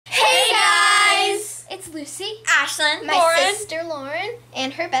Lucy, Ashlyn, my Lauren, sister Lauren,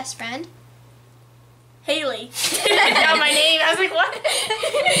 and her best friend. Haley. Got my name. I was like, what?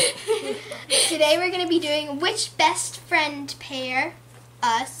 Today we're going to be doing which best friend pair,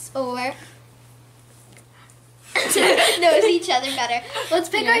 us or knows each other better. Let's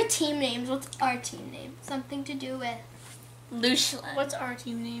pick our team names. What's our team name? Something to do with Lucian. What's our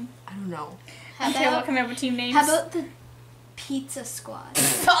team name? I don't know. Okay, we'll come up with team names. How about the Pizza Squad?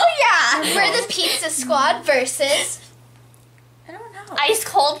 Oh yeah! We're the Pizza Squad versus I don't know. Ice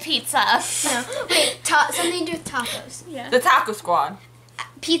cold pizza. no, wait, something to do with tacos. Yeah. The Taco Squad.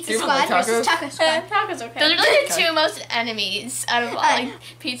 Pizza Do you Squad want the versus tacos? Taco Squad. Tacos okay. Those are like the two most enemies out of all, like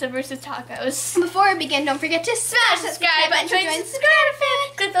pizza versus tacos. Before we begin, don't forget to smash that subscribe button to join subscribe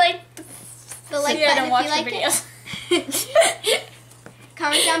fan. Click the like. the like Yeah, button don't watch if you the like videos. it.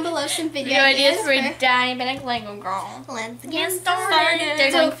 Comment down below some video Video ideas for for Danny Bennett Lego Girl. Let's Get get started. started.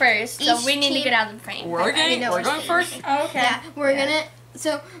 They're So going first, so each we need to team- get out of the frame. We're going first. Oh, okay. Yeah, we're gonna.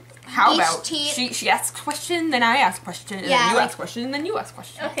 So How each about team. she asks question, then I ask question, and Yeah, then you like- ask question, and then you ask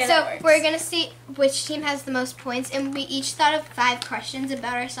question. Okay, So that works. we're gonna see which team has the most points, and we each thought of 5 questions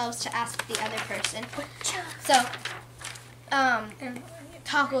about ourselves to ask the other person. So,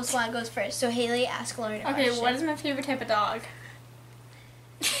 Taco Squad goes first. So Haley, ask Lauren a Okay, question. what is my favorite type of dog?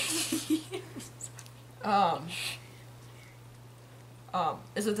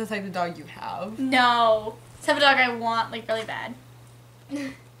 Is it the type of dog you have? No. Type of dog I want, like, really bad.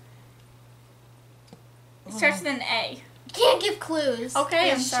 It starts with an A. Can't give clues. Okay,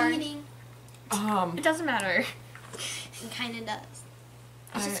 You're I'm sorry. cheating. It doesn't matter. It kind of does.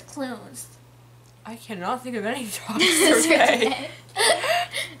 It's just clues. I cannot think of any dogs. Okay.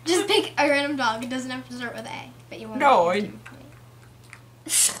 Just pick a random dog. It doesn't have to start with A, but you want. No,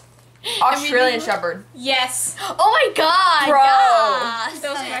 Australian mean- Shepherd. Yes. Oh my god! Bro. Yes.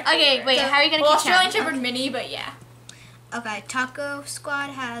 Those are my Okay, favorite. wait. How are you gonna Well, keep Australian track? Shepherd Mini, but yeah. Okay, Taco Squad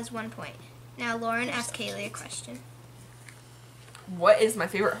has 1 point. Now Lauren, ask Haley a question. What is my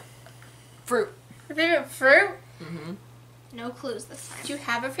favorite fruit? Your favorite fruit? Mm-hmm. No clues this time. Do you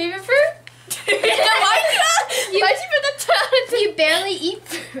have a favorite fruit? You- Why'd you put that down? You barely eat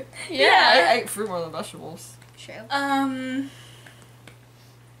fruit. Yeah, I eat fruit more than vegetables. True.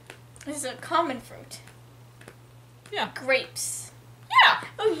 This is a common fruit. Yeah. Grapes. Yeah.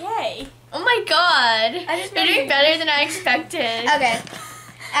 Oh, yay. Oh my god! I just You're made doing it- better than I expected. Okay.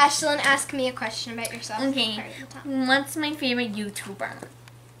 Ashlyn, ask me a question about yourself. Okay. Start at the top. What's my favorite YouTuber?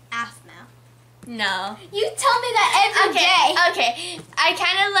 Aphmau. No. You tell me that every day. Okay. I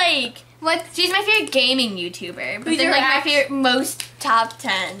kind of like. What? She's my favorite gaming YouTuber, but Who's they're your like my act- favorite most top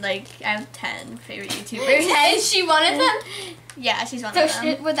 10. Like I have 10 favorite YouTubers. Is she one of them? Yeah, she's one So of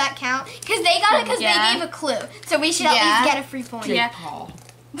them. would that count? Because they got it because Yeah. they gave a clue. So we should at Yeah. least get a free point. Jake Yeah. Paul.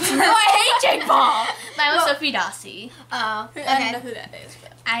 Oh, I hate Jake Paul. Mine was Sophie Dossi. Oh, I don't know okay. who that is.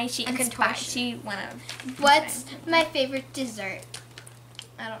 But. She A inspired. contortion. She one of. What's my favorite dessert?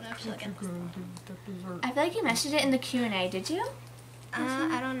 I don't know if she'll get this. I feel like you mentioned it in the Q&A. Did you?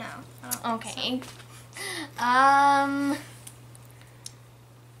 I don't know. I don't think Okay.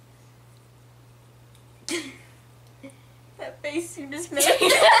 That face you just made.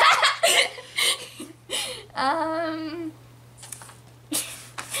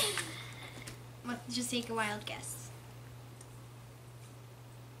 What, just take a wild guess.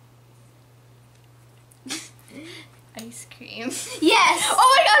 Ice cream. Yes!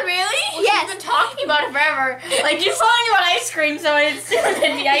 Oh my god, really? Yes. We've been talking about it forever. Like, you're talking about ice cream, so it's the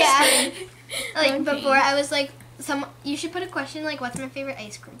ice Yeah. cream. Like Okay. before, I was like, you should put a question like, what's my favorite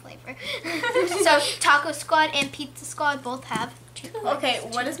ice cream flavor? So Taco Squad and Pizza Squad both have 2 points. Okay,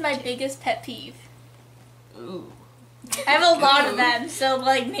 what is my biggest pet peeve? Ooh. I have a lot of them, so,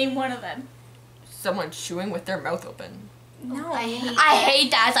 like, name one of them. Someone chewing with their mouth open. No. I hate I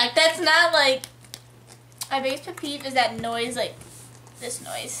hate that. It's like That's not, like... My biggest pet peeve is that noise, like, this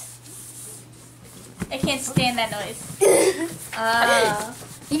noise. I can't stand that noise.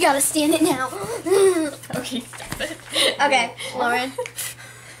 You gotta stand it now. Okay, stop it. Okay, Lauren.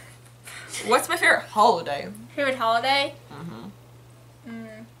 What's my favorite holiday? Favorite holiday?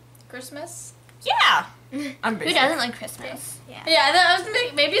 Mm-hmm. Christmas? Yeah. I'm who basic. doesn't like Christmas? Yeah. Yeah, I thought I was gonna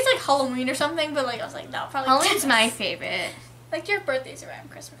make, maybe it's like Halloween or something, but like I was like, no, probably Halloween's Christmas. my favorite. Like your birthday's around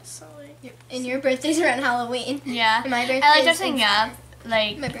Christmas, so like. And your birthday's around Halloween. Yeah. And my birthday I like is dressing up.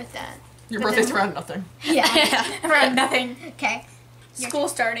 Like. My birthday. Your birthday's around nothing. Yeah. Around nothing. Okay. School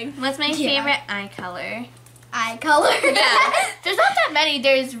starting. What's my Yeah. favorite eye color? Eye color. Yeah. There's not that many.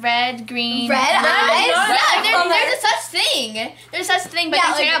 There's red, green. Red eyes? Yeah, Red color. there's a such thing. There's such thing, but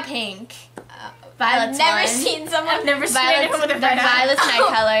Yeah, they turn like- out pink. Violet's I've never one. seen someone. I've never seen Violet's, anyone with a the red eye. violet's my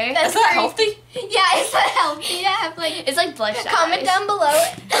color. That's Is that pretty- healthy? Yeah, is that healthy to have like? It's like bloodshot Comment eyes. down below.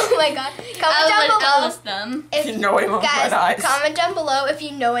 Oh my god. Comment down I'll below. list them. If You know anyone with guys, red eyes. comment down below if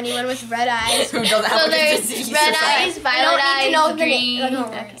you know anyone with red eyes. Who doesn't have So like a there's disease? red or something. eyes, I violet don't need to eyes, know the green. name.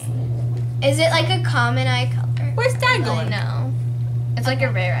 Okay. Is it like a common eye color? Where's Dad I going? know. It's like a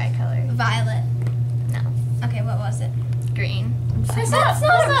rare eye color. Violet. No. Okay, what was it? Green. It's not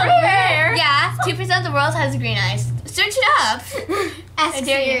rare. Yeah, 2% of the world has green eyes. Search it up. Ask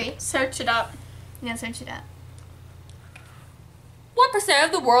dare you. Siri. Search it up. Yeah, search it up. What percent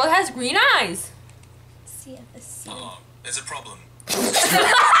of the world has green eyes? There's a problem.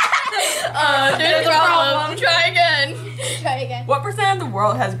 There's a problem. Try again. Try again. What percent of the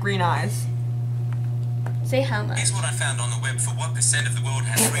world has green eyes? Say how much. Here's what I found on the web for what percent of the world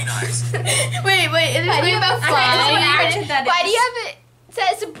has green eyes. Wait, is Why do you it about have a I flying? know what accent that Why do is. you have it? It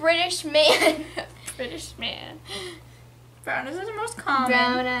says British man. British man. Brown is the most common.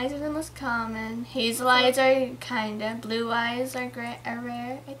 Brown eyes are the most common. Hazel eyes are kinda. Blue eyes are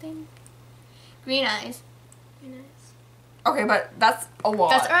rare, I think. Green eyes. Okay, but that's a lot.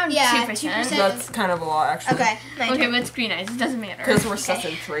 That's around Yeah, 2%. 2%. That's kind of a lot, actually. Okay. My Okay, turn. what's green eyes? It doesn't matter. Because we're such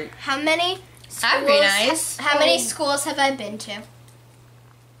a trait. How many I have green eyes. How many schools have I been to?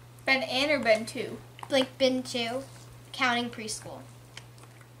 Ben and or Ben too. Like been to, counting preschool.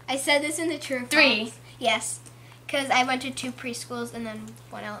 I said this in the true or 3. false. Yes, because I went to 2 preschools and then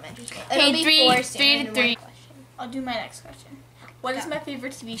 1 elementary school. Okay, It'll be 3 4 soon. 3 and to one 3. question. I'll do my next question. What is Go. my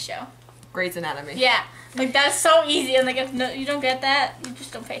favorite TV show? Grey's Anatomy. Yeah, like that's so easy. And like if no, you don't get that, you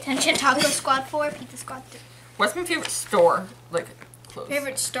just don't pay attention. Taco Squad 4, Pizza Squad 3. What's my favorite store? Like, clothes.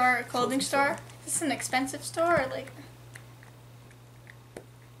 Favorite store, clothing store? Is this an expensive store or like?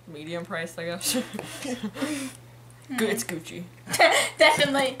 Medium price, I guess. It's Gucci.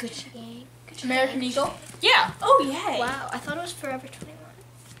 Definitely. Gucci gang. American Eagle. Yeah. Oh yeah. Wow, I thought it was Forever 21.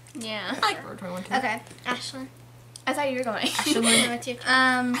 Yeah. I like Forever 21 too. Okay, Ashlyn. I thought you were going. What's your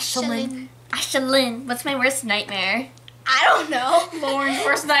Ashlyn. Ashlyn. What's my worst nightmare? I don't know. Lauren's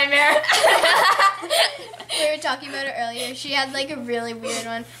worst nightmare. We were talking about it earlier. She had like a really weird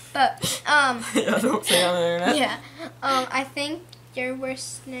one, but Yeah, don't say on the internet. yeah. I think your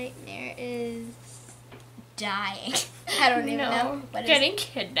worst nightmare is dying. I don't even know what it is. Getting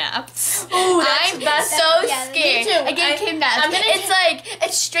kidnapped. Ooh, I'm that's so yeah, me scared. too. I get kidnapped. I'm gonna It's like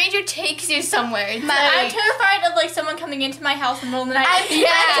a stranger takes you somewhere. It's I'm like, terrified of like someone coming into my house in the middle of the night. I'm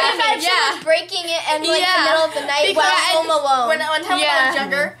terrified of yeah. someone breaking it and like Yeah. the middle of the night Because while home alone. When one time when I was Yeah.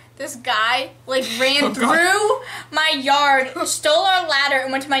 younger, this guy like ran Oh, God. through my yard, stole our ladder,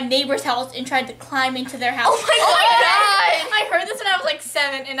 and went to my neighbor's house and tried to climb into their house. Oh my God. I heard this when I was like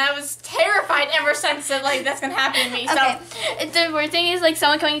 7, and I was terrified ever since that like that's gonna happen to me. Okay. So the worst thing is like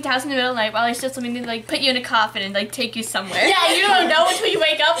someone coming into the house in the middle of the night while you're still sleeping, they like put you in a coffin and like take you somewhere. yeah, you don't know until you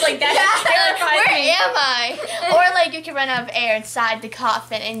wake up. Like that terrifies Where me. am I? Or like you can run out of air inside the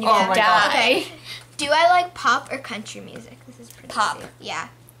coffin and you Oh can my die. God. Okay. Do I like pop or country music? This is pretty Pop. easy. Yeah.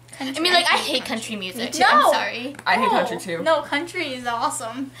 I mean, like I hate country music. No. I'm sorry. I hate No. country too. No, country is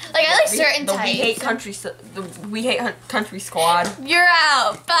awesome. Like I like We- certain the types. We hate country. We hate country squad. You're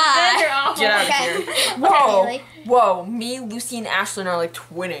out. Those are Bye. awful. Get out Okay. of here. Whoa, Haley. whoa. Me, Lucy, and Ashlyn are like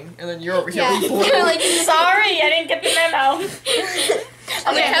twinning, and then you're over here. Yeah. like, blue. You're like, Sorry, I didn't get the memo. Look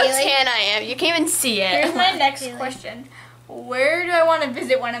Okay, how Haley. tan I am. You can't even see it. Here's my next Haley. question. Where do I want to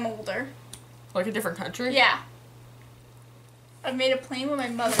visit when I'm older? Like a different country. Yeah. I've made a plan with my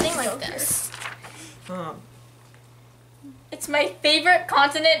mother. Something to like go here. this. It's my favorite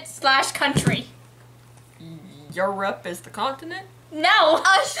continent / country. Europe is the continent. No.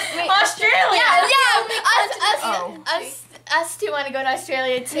 Yeah, Australia. Oh. us two want to go to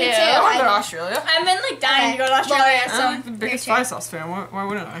Australia too. Me too. I want to go to I- Australia. I've been like dying Okay. to go to Australia. I'm So the biggest turn. Spice Sauce fan. Why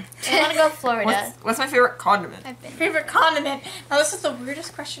wouldn't I? I want to go to Florida. What's my favorite condiment? I've been. favorite condiment. Now this is the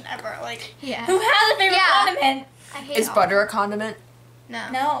weirdest question ever. Like, Yeah. who has a favorite Yeah. condiment? I hate Is all- butter a condiment? No.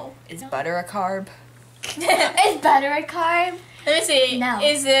 No. Is butter a carb? Is butter a carb? Let me see. No.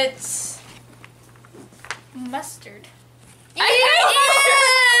 Is it mustard? I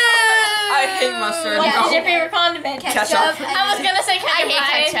hate mustard. What No. is your favorite condiment? Ketchup. I was gonna say ketchup. I hate but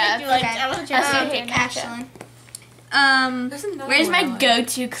I didn't ketchup. think you liked- Okay. I wasn't sure. I if you also liked hate it. ketchup. Ashlyn. There's another Where's one I my like.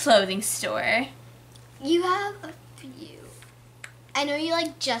 go-to clothing store? You have a few. I know you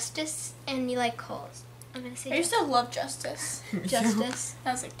like Justice and you like Kohl's. I'm gonna say I used to love Justice. Justice.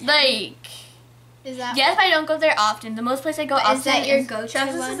 I was like, Like, Is that yes, I don't go there often. The most place I go is often that your is- go-to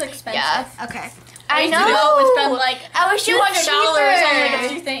Justice one? is expensive. Yeah. Okay. I used to know. go and spend like I wish it was $200 on like a cheaper.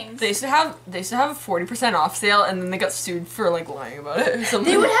 few things. They used to have a 40% off sale, and then they got sued for like lying about it or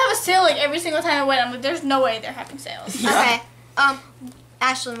something. They would have a sale like every single time I went. I'm like, there's no way they're having sales. Yeah. Okay.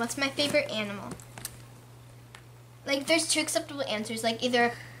 Ashlyn, what's my favorite animal? Like, there's two acceptable answers. Like,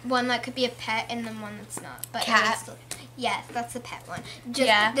 either one that could be a pet and then one that's not. But Cat. Yes, that's the pet one.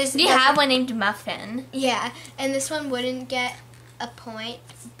 Yeah. This We have one named Muffin. Yeah, and this one wouldn't get a point.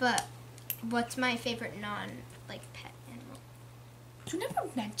 But what's my favorite pet animal? You never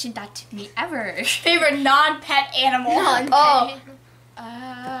mentioned that to me ever. Favorite non-pet animal. Non-pet. Oh. Can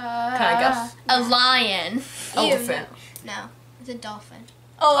I guess? A lion. Elephant. No, it's a dolphin.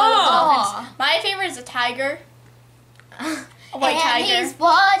 Dolphins. My favorite is a tiger. A white And tiger. he's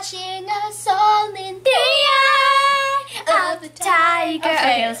watching us all in the eye of the tiger.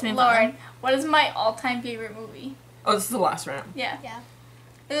 Okay, let's move Lauren, on. what is my all-time favorite movie? Oh, this is the last round. Yeah. Yeah.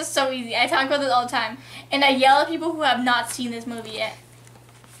 This is so easy. I talk about this all the time. And I yell at people who have not seen this movie yet.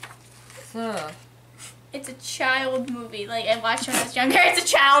 It's a child movie. Like, I watched when I was younger. It's a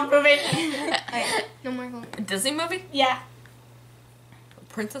child movie. Alright, no more going. A Disney movie? Yeah. A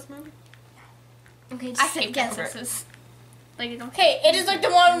princess movie? Okay, I just hate guess. princesses. Like, I don't Okay, it is like the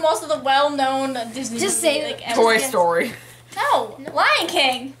one with most of the well-known Disney Just movie. say like, it. Toy everything. Story. No, Lion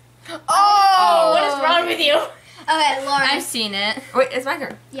King. Oh. What is wrong with you? Okay, Lauren. I've seen it. Wait, it's my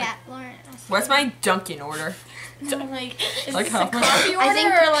turn. Yeah, Lauren. What's my dunking order? Like, is Like this how a much? coffee I order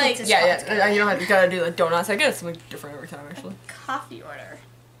think or like pizza's Yeah, you know how you gotta do like donuts. I get something different every time, actually. coffee order?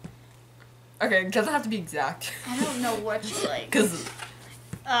 Okay, it doesn't have to be exact. I don't know what you like. Because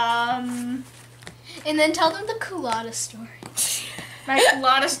Um, And then tell them the Culotta story. my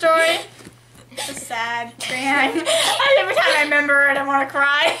Lotta story. It's a sad man. Every time I remember it, I want to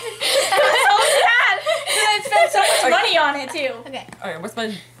cry. It's so sad. And I spent so much money on it too. Okay. okay,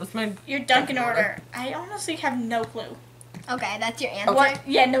 what's my Your Dunkin' order. I honestly have no clue. Okay, that's your answer. What?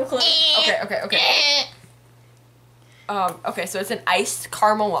 Yeah, no clue. okay. Okay, so it's an iced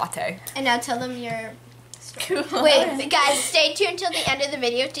caramel latte. And now tell them your story. Wait, guys, stay tuned till the end of the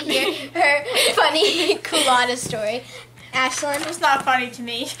video to hear her funny Culotta story. Ashlyn. It's not funny to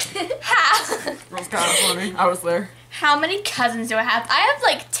me. It was kind of funny. I was there. How many cousins do I have? I have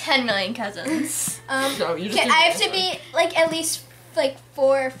like 10 million cousins. So you just Okay, do I have this to be like at least like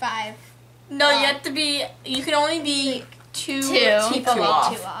 4 or 5 No, you have to be. You can only be two Two. people Two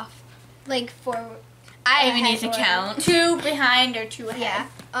off. off. 2 off. Like 4. I even need to Ahead or- count. 2 behind or 2 ahead.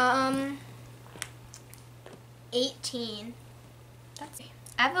 Yeah. 18.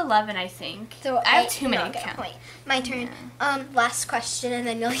 I have 11, I think. So I have too many no, get a count. point. My turn. Last question, and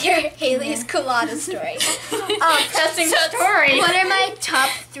then you'll hear Haley's Culotta story. Interesting story. What are my top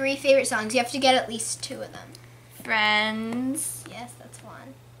 3 favorite songs? You have to get at least 2 of them. Friends, Yes, that's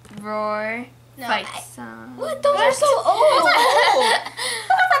one. Roar, No, Fight I- Song. What? Those are so old.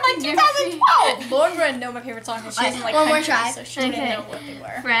 From like 2012. Lauren wouldn't know my favorite song because she doesn't like One more country, try. so she wouldn't Okay. know what they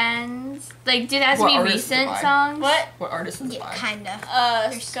were. Friends. Like, do it have to What be artist is it recent by? songs? What? What artist is it Yeah, by?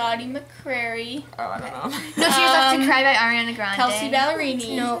 kinda. Scotty McCrary, Oh, I don't know. No, Tears Left to Cry by Ariana Grande. Kelsey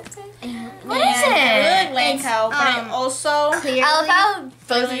Ballerini. No. What is And I it? really like Lanco, but I also Clearly, I love how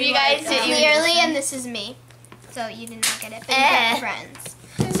both of really you guys like, did you Clearly, and This Is Me. So you did not get it, but you Eh. got Friends.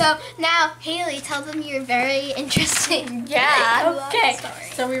 So now, Haley, tell them your very interesting. Yeah. okay. Story.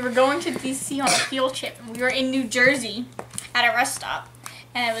 So we were going to DC on a field trip, and we were in New Jersey at a rest stop,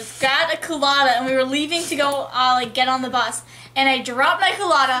 and I got a culotta, and we were leaving to go like get on the bus, and I dropped my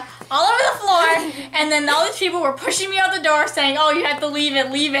culotta all over the floor, and then all these people were pushing me out the door, saying, "Oh, you have to leave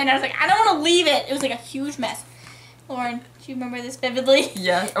it, leave it." And I was like, "I don't want to leave it." It was like a huge mess. Lauren, do you remember this vividly?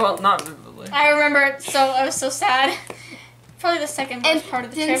 Yeah, well, not vividly. I remember it, so I was so sad. Probably the second worst part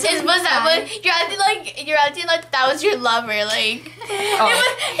of the trip. Was that what you're acting like that was your lover, like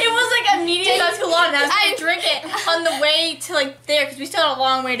It was like a medium sized culotta, and I was gonna drink it on the way to like there because we still had a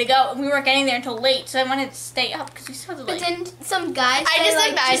long way to go, and we weren't getting there until late. So I wanted to stay up because we still had to But like. then some guys. I just say,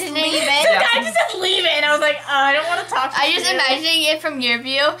 like, imagined leave it. it. Yeah. I just said leave it, and I was like, I don't want to talk to I you. just imagining it from your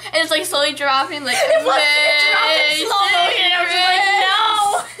view and it's like slowly dropping like It was dropped in slow motion, and I was just like, no.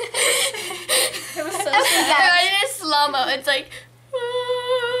 It was so sad. Imagine it slow mo. It's like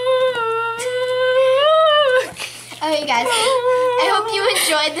Okay, guys. I hope you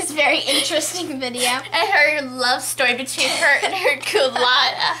enjoyed this very interesting video. and her love story between her and her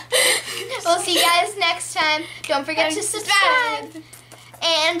culotta. We'll see you guys next time. Don't forget to subscribe.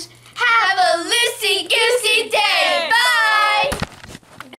 And have a loosey goosey day. Bye.